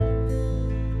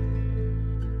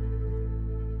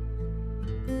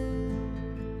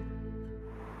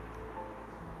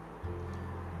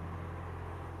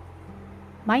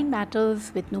Mind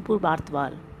Matters with Nupur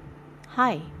Bartwal.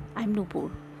 Hi, I'm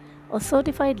Nupur, a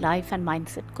certified life and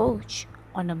mindset coach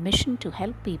on a mission to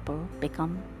help people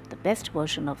become the best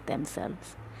version of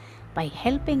themselves by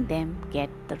helping them get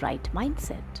the right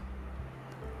mindset.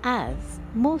 As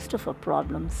most of our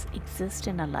problems exist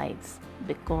in our lives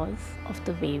because of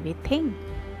the way we think,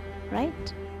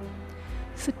 right?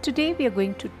 So, today we are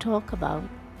going to talk about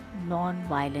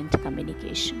non-violent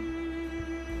communication.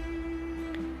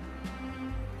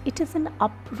 It is an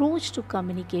approach to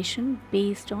communication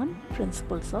based on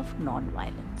principles of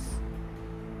non-violence.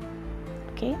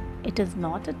 Okay, it is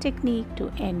not a technique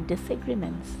to end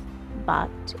disagreements,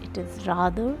 but it is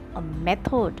rather a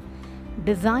method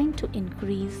designed to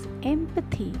increase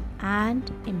empathy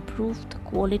and improve the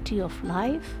quality of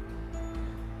life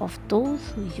of those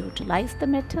who utilize the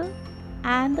matter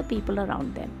and the people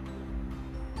around them.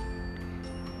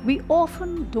 We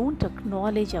often don't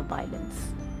acknowledge our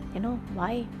violence. You know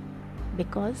why?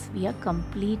 Because we are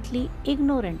completely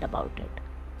ignorant about it.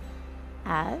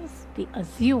 As we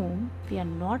assume we are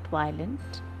not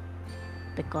violent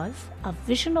because our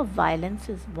vision of violence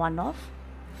is one of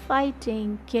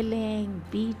fighting, killing,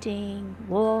 beating,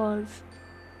 wars.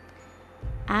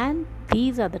 And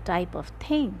these are the type of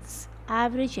things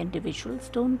average individuals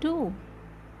don't do.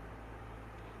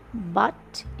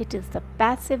 But it is the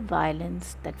passive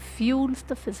violence that fuels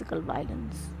the physical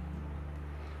violence.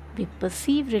 We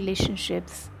perceive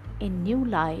relationships in new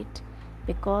light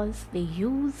because we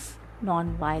use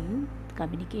non-violent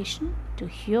communication to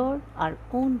hear our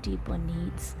own deeper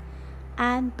needs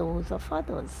and those of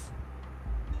others.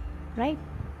 Right?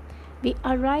 We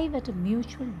arrive at a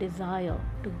mutual desire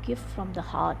to give from the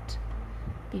heart.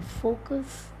 We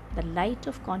focus the light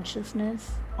of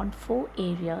consciousness on four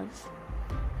areas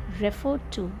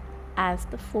referred to as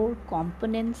the four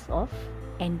components of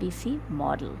NVC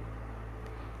model.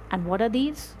 And what are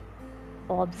these?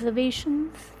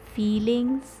 Observations,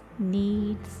 feelings,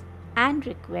 needs, and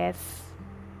requests.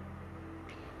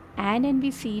 And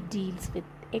NVC deals with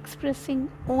expressing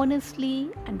honestly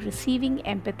and receiving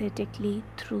empathetically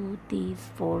through these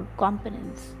four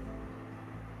components.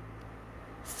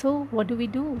 So, what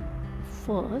do?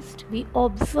 First, we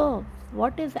observe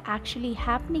what is actually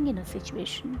happening in a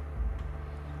situation.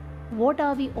 What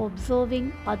are we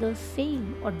observing others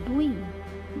saying or doing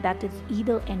that is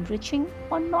either enriching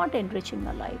or not enriching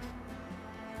our life?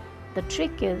 The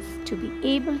trick is to be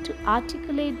able to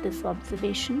articulate this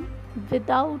observation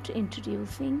without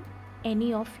introducing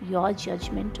any of your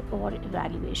judgment or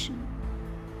evaluation.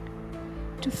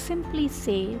 To simply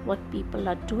say what people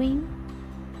are doing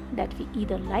that we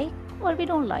either like or we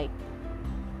don't like.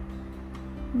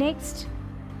 Next,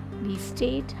 we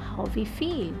state how we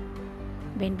feel.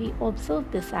 When we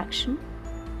observe this action,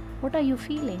 what are you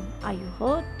feeling? Are you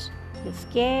hurt? You're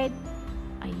scared?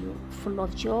 Are you full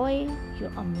of joy?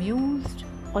 You're amused?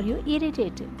 Or you're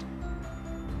irritated?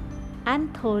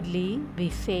 And thirdly, we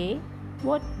say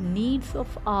what needs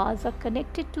of ours are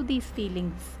connected to these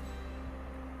feelings,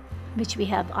 which we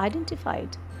have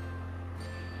identified.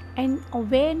 And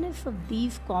awareness of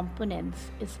these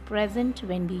components is present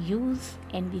when we use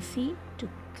NVC to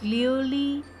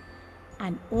clearly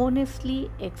and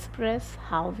honestly express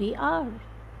how we are.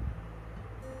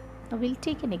 Now we'll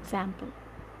take an example.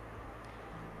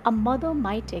 A mother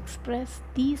might express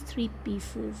these three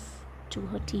pieces to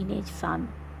her teenage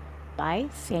son by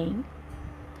saying,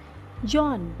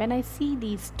 John, when I see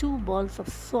these two balls of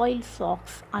soiled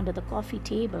socks under the coffee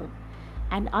table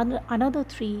and another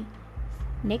three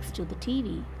next to the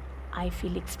TV, I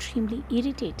feel extremely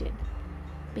irritated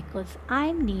because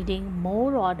I'm needing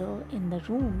more order in the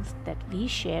rooms that we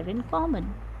share in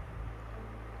common.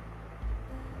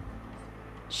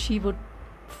 She would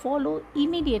follow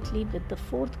immediately with the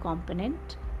fourth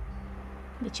component,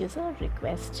 which is a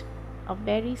request, a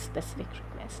very specific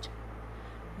request.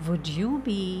 Would you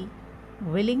be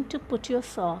willing to put your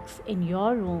socks in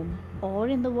your room or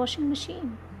in the washing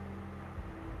machine?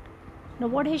 Now,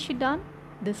 what has she done?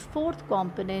 This fourth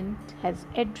component has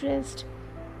addressed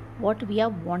what we are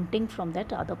wanting from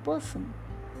that other person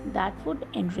that would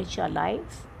enrich our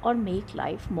lives or make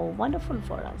life more wonderful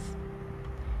for us.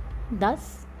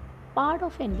 Thus, part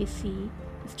of NVC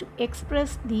is to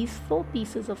express these four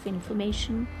pieces of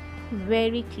information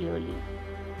very clearly,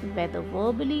 whether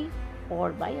verbally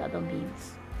or by other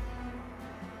means.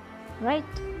 Right?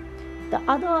 The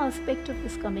other aspect of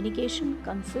this communication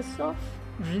consists of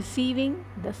receiving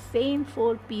the same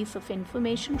four pieces of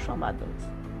information from others,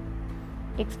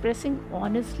 expressing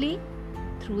honestly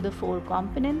through the four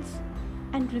components,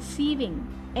 and receiving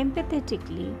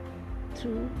empathetically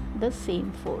through the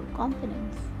same four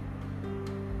components.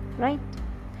 Right?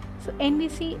 So,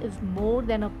 NVC is more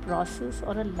than a process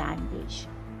or a language.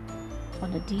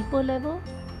 On a deeper level,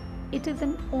 it is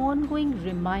an ongoing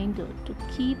reminder to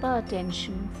keep our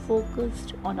attention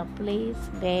focused on a place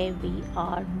where we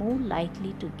are more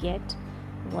likely to get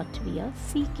what we are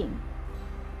seeking.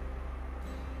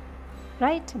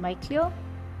 Right? Am I clear?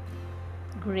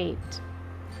 Great.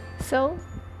 So,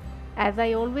 as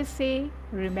I always say,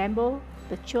 remember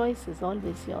the choice is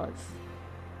always yours.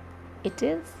 It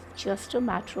is just a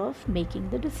matter of making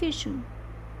the decision.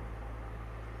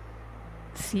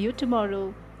 See you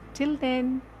tomorrow. Till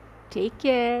then, take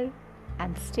care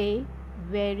and stay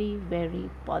very, very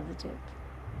positive.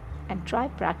 And try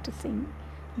practicing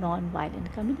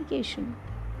non-violent communication.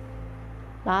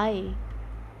 Bye.